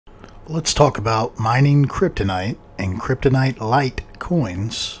Let's talk about mining CryptoNite and CryptoNite Lite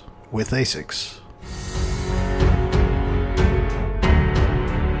coins with ASICs.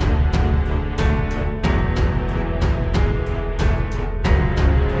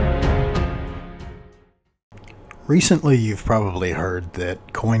 Recently, you've probably heard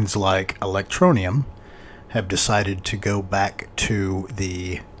that coins like Electroneum have decided to go back to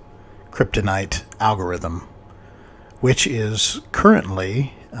the CryptoNite algorithm, which is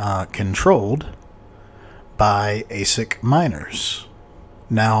currently controlled by ASIC miners.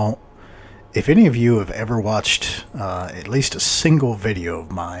 Now, if any of you have ever watched at least a single video of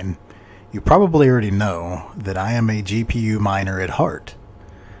mine, you probably already know that I am a GPU miner at heart.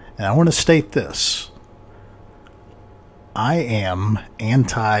 And I want to state this. I am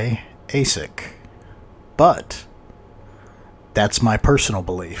anti-ASIC, but that's my personal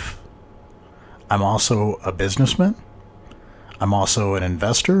belief. I'm also a businessman. I'm also an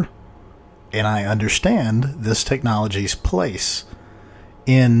investor, and I understand this technology's place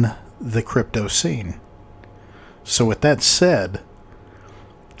in the crypto scene. So with that said,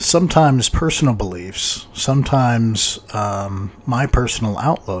 sometimes personal beliefs, sometimes my personal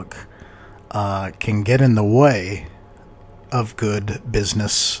outlook can get in the way of good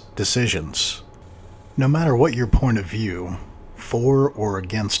business decisions. No matter what your point of view, for or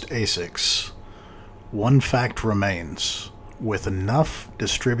against ASICs, one fact remains. With enough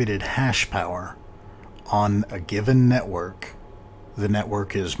distributed hash power on a given network, the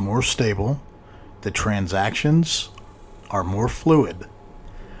network is more stable, the transactions are more fluid.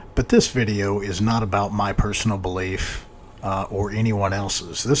 But this video is not about my personal belief or anyone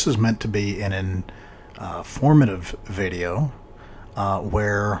else's. This is meant to be an informative video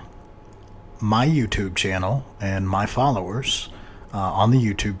where my YouTube channel and my followers on the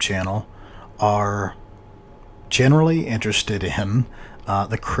YouTube channel are generally interested in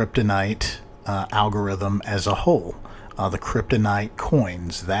the CryptoNite algorithm as a whole, the CryptoNite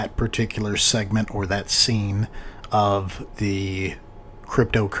coins, that particular segment or that scene of the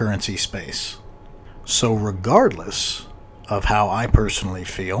cryptocurrency space. So regardless of how I personally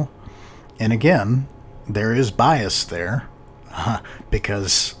feel, and again, there is bias there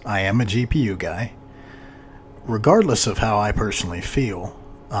because I am a GPU guy, regardless of how I personally feel,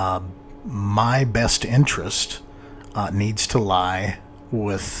 my best interest needs to lie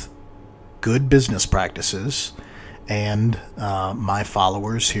with good business practices and my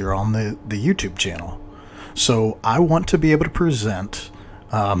followers here on the YouTube channel. So I want to be able to present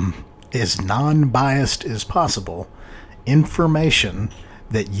as non-biased as possible information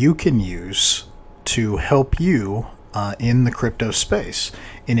that you can use to help you in the crypto space.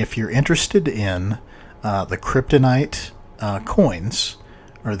 And if you're interested in the CryptoNite coins,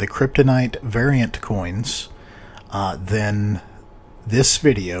 or the CryptoNite variant coins, then this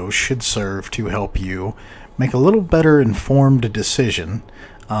video should serve to help you make a little better informed decision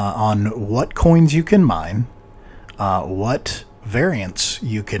on what coins you can mine, what variants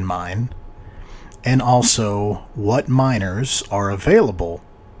you can mine, and also what miners are available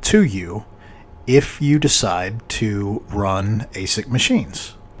to you if you decide to run ASIC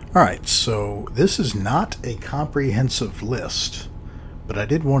machines. Alright, so this is not a comprehensive list, but I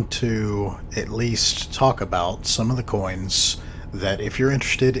did want to at least talk about some of the coins that if you're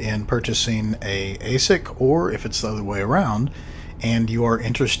interested in purchasing a ASIC, or if it's the other way around, and you are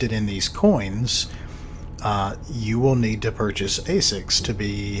interested in these coins, you will need to purchase ASICs to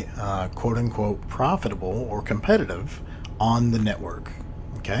be quote-unquote profitable or competitive on the network.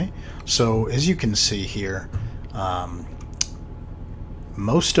 Okay, so as you can see here,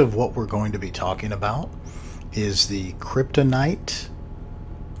 most of what we're going to be talking about is the CryptoNite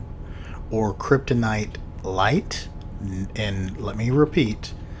or CryptoNite Lite, and let me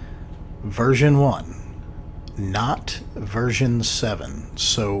repeat, version 1, not version 7.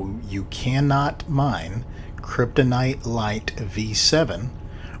 So you cannot mine CryptoNite Lite v7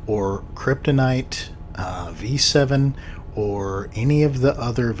 or CryptoNite v7 or any of the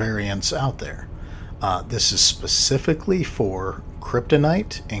other variants out there. This is specifically for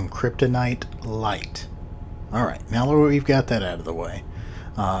CryptoNite and CryptoNite Lite. Alright, now that we've got that out of the way,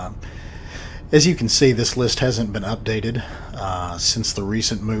 as you can see, this list hasn't been updated since the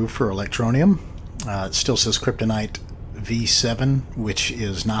recent move for Electroneum. It still says CryptoNite v7, which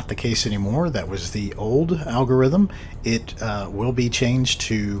is not the case anymore. That was the old algorithm. It will be changed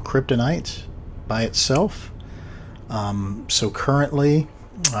to CryptoNite by itself. So currently,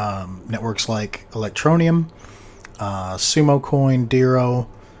 networks like Electroneum, Sumo Coin, Dero,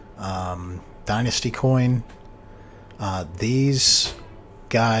 Dynasty Coin, these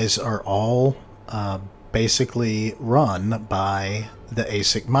guys are all basically run by the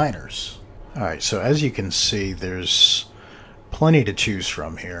ASIC miners. Alright, so as you can see, there's plenty to choose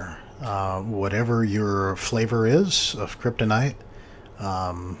from here. Whatever your flavor is of CryptoNite,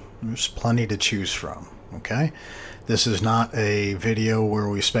 there's plenty to choose from. Okay, this is not a video where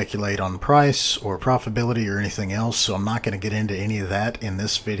we speculate on price or profitability or anything else, so I'm not going to get into any of that in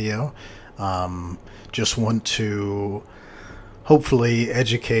this video. Just want to hopefully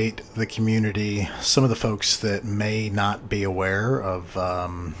educate the community, some of the folks that may not be aware of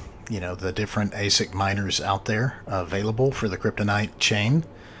the different ASIC miners out there available for the CryptoNite chain.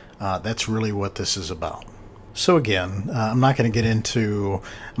 That's really what this is about. So again, I'm not going to get into,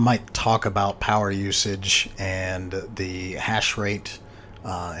 I might talk about power usage and the hash rate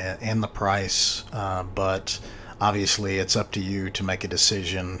and the price, but obviously it's up to you to make a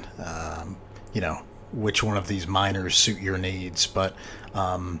decision, which one of these miners suit your needs. But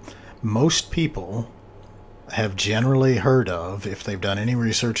most people have generally heard of, if they've done any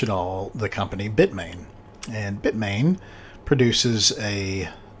research at all, the company BITMAIN. And BITMAIN produces a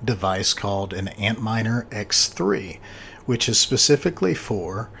device called an Antminer X3, which is specifically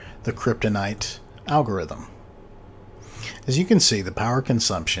for the CryptoNite algorithm. As you can see, the power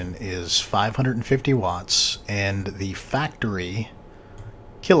consumption is 550 watts, and the factory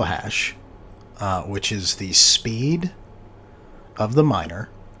kilohash, which is the speed of the miner,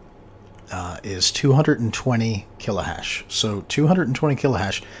 is 220 kilohash. So 220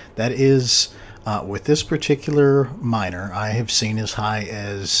 kilohash, that is, with this particular miner, I have seen as high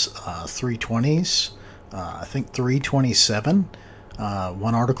as 320s, I think 327.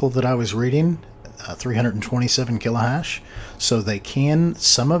 One article that I was reading, 327 kilohash. So they can,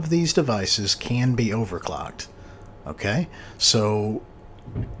 some of these devices can be overclocked. Okay, so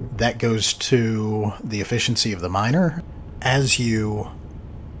that goes to the efficiency of the miner. As you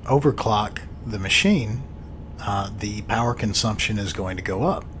overclock the machine, the power consumption is going to go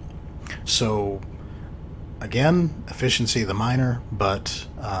up. So again, efficiency of the miner, but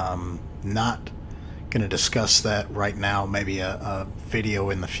not going to discuss that right now, maybe a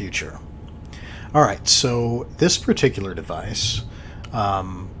video in the future. Alright, so this particular device,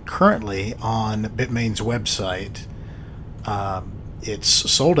 currently on BITMAIN's website, it's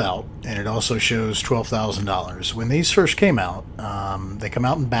sold out, and it also shows $12,000. When these first came out, they come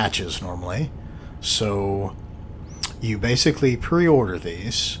out in batches normally, so you basically pre-order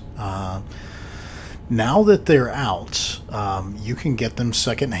these. Now that they're out, you can get them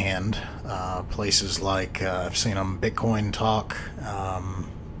secondhand. Places like, I've seen them, Bitcoin Talk,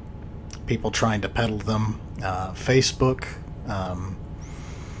 people trying to peddle them, Facebook,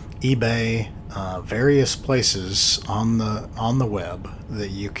 eBay, various places on the web that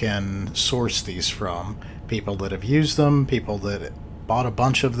you can source these from. People that have used them, people that bought a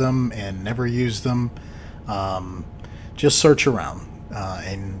bunch of them and never used them. Just search around,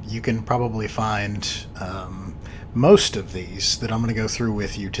 and you can probably find most of these that I'm going to go through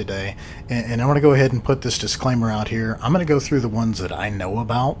with you today. And I'm going to go ahead and put this disclaimer out here. I'm going to go through the ones that I know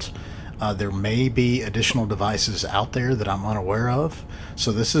about. There may be additional devices out there that I'm unaware of.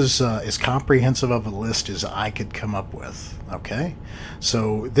 So this is as comprehensive of a list as I could come up with. Okay,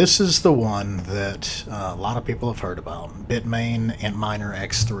 so this is the one that a lot of people have heard about, BITMAIN Antminer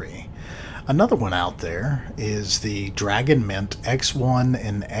X3. Another one out there is the DragonMint X1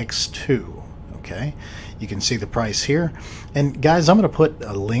 and X2. Okay, you can see the price here. And guys, I'm going to put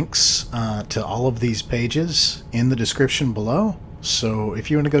links to all of these pages in the description below. So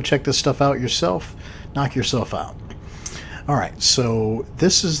if you want to go check this stuff out yourself, knock yourself out. Alright, so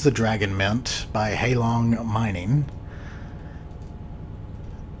this is the DragonMint by Hailong Mining.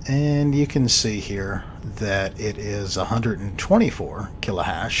 And you can see here that it is 124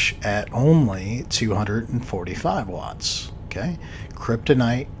 kilohash at only 245 watts. Okay,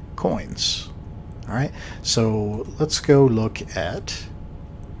 CryptoNite coins. Alright, so let's go look at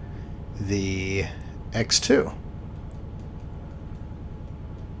the X2.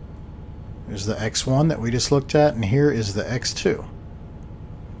 There's the X1 that we just looked at, and here is the X2.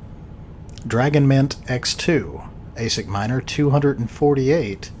 DragonMint X2 ASIC miner,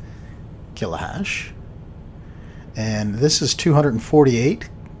 248 kilohash. And this is 248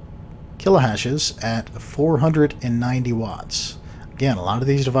 kilohashes at 490 watts. Again, a lot of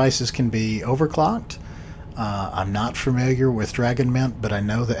these devices can be overclocked. I'm not familiar with DragonMint, but I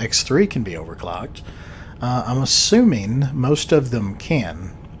know the X3 can be overclocked. I'm assuming most of them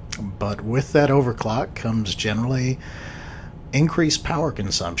can. But with that overclock comes generally increased power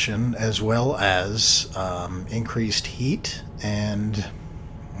consumption, as well as increased heat, and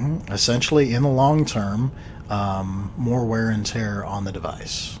essentially in the long term more wear and tear on the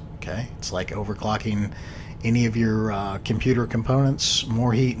device. Okay, it's like overclocking any of your computer components.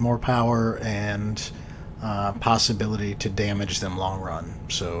 More heat, more power, and possibility to damage them long run.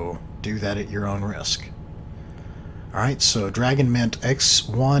 So do that at your own risk. Alright, so DragonMint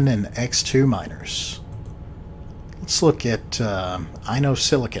X1 and X2 miners. Let's look at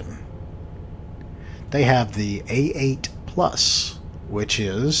INNOSILICON. They have the A8 Plus, which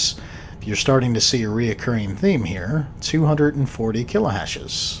is, if you're starting to see a reoccurring theme here, 240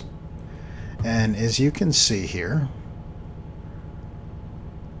 kilohashes. And as you can see here,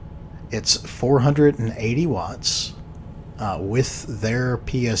 it's 480 watts with their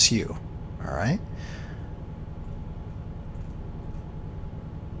PSU. Alright?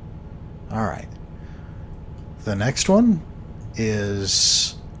 Alright. The next one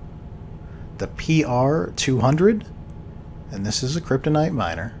is the PR200, and this is a CryptoNite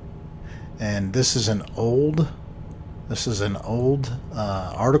miner. And this is an old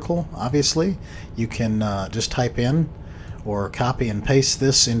article, obviously. You can just type in or copy and paste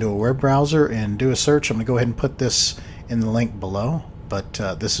this into a web browser and do a search. I'm going to go ahead and put this in the link below, but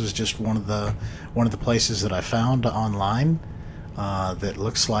this is just one of the places that I found online that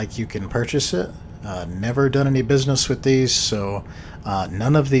looks like you can purchase it. Never done any business with these, so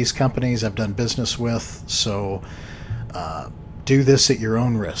none of these companies I've done business with, so do this at your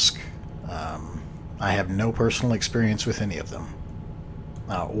own risk. I have no personal experience with any of them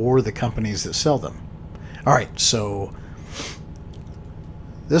or the companies that sell them. Alright, so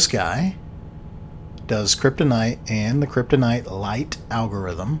this guy does CryptoNite and the CryptoNite Lite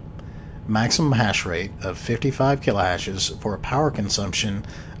algorithm, maximum hash rate of 55 kilohashes for a power consumption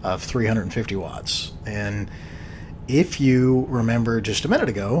of 350 watts. And if you remember just a minute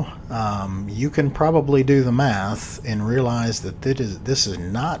ago, you can probably do the math and realize that this is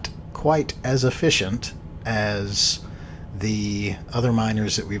not quite as efficient as the other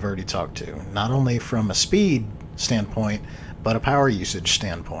miners that we've already talked to, not only from a speed standpoint, but a power usage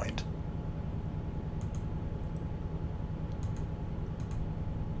standpoint.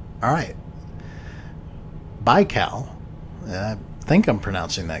 Alright, Baikal, I think I'm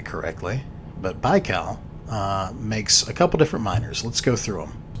pronouncing that correctly, but Baikal makes a couple different miners. Let's go through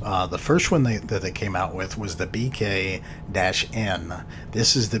them. The first one that they came out with was the BK-N.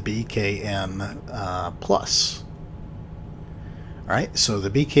 This is the BK-N Plus. Alright, so the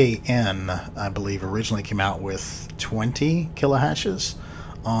BK-N, I believe, originally came out with 20 kilohashes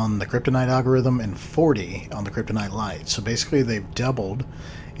on the CryptoNite algorithm and 40 on the CryptoNite Lite. So basically they've doubled,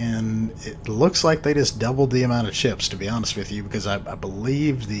 and it looks like they just doubled the amount of chips, to be honest with you, because I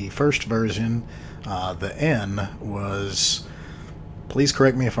believe the first version, the N, was, please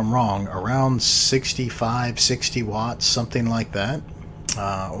correct me if I'm wrong, around 65, 60 watts, something like that,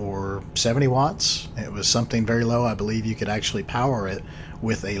 or 70 watts. It was something very low. I believe you could actually power it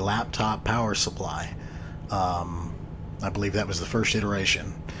with a laptop power supply. I believe that was the first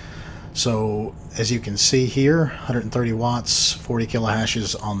iteration. So as you can see here, 130 watts, 40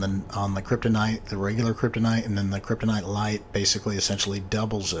 kilohashes on the CryptoNite, the regular CryptoNite, and then the CryptoNite Lite basically essentially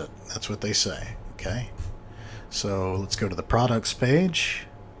doubles it. That's what they say. Okay, so let's go to the products page,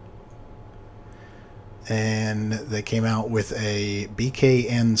 and they came out with a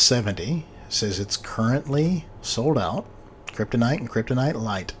BKN70. It says it's currently sold out. CryptoNite and CryptoNite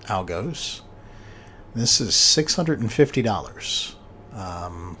Lite Algos. This is $650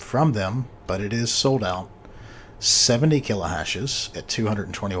 from them, but it is sold out. 70 kilohashes at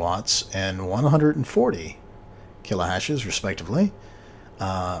 220 watts and 140 kilohashes respectively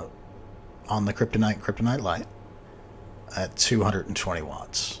on the CryptoNite and CryptoNite Lite at 220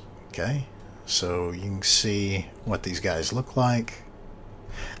 watts. Okay, so you can see what these guys look like.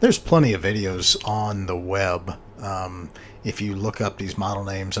 There's plenty of videos on the web. If you look up these model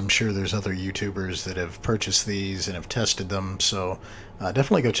names, I'm sure there's other YouTubers that have purchased these and have tested them, so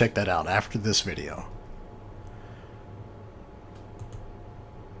definitely go check that out after this video.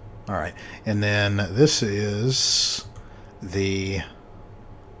 Alright, and then this is the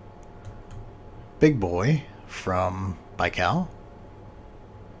big boy from Baikal.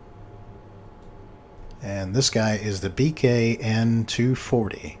 And this guy is the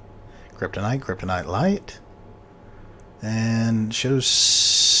BKN240. CryptoNite, CryptoNite Lite. And shows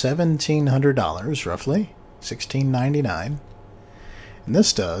 $1,700 roughly, $1,699. And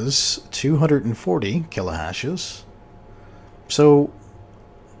this does 240 kilohashes. So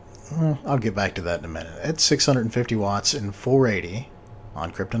I'll get back to that in a minute. It's 650 watts and 480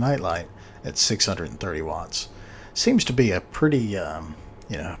 on CryptoNite Lite at 630 watts. Seems to be a pretty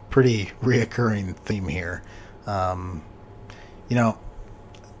pretty reoccurring theme here.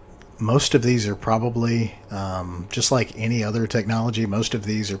 most of these are probably, just like any other technology, most of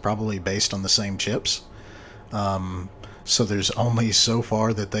these are probably based on the same chips. So there's only so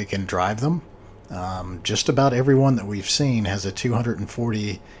far that they can drive them. Just about everyone that we've seen has a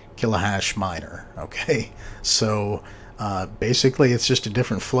 240 kilohash miner. Okay, so basically it's just a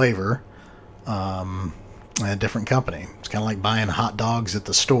different flavor, a different company. It's kind of like buying hot dogs at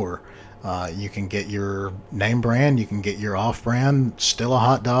the store. You can get your name brand, you can get your off brand, still a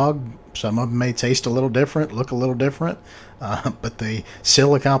hot dog. Some of them may taste a little different, look a little different, but they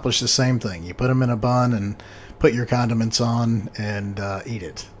still accomplish the same thing. You put them in a bun and put your condiments on and eat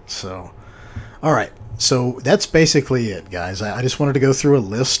it. So, all right. So that's basically it, guys. I just wanted to go through a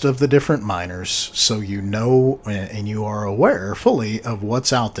list of the different miners so you know and you are aware fully of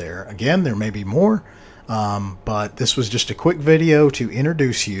what's out there. Again, there may be more, but this was just a quick video to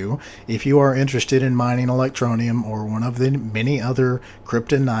introduce you. If you are interested in mining Electroneum or one of the many other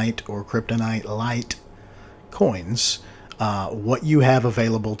CryptoNite or CryptoNite Lite coins, what you have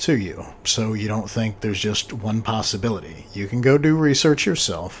available to you, so you don't think there's just one possibility. You can go do research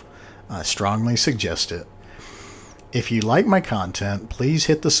yourself. I strongly suggest it. If you like my content, please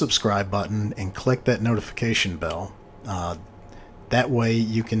hit the subscribe button and click that notification bell. That way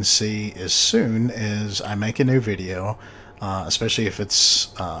you can see as soon as I make a new video, especially if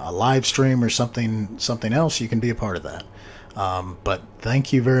it's a live stream or something else, you can be a part of that. But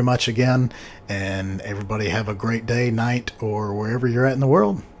thank you very much again, and everybody have a great day, night, or wherever you're at in the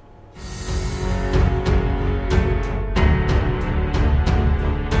world.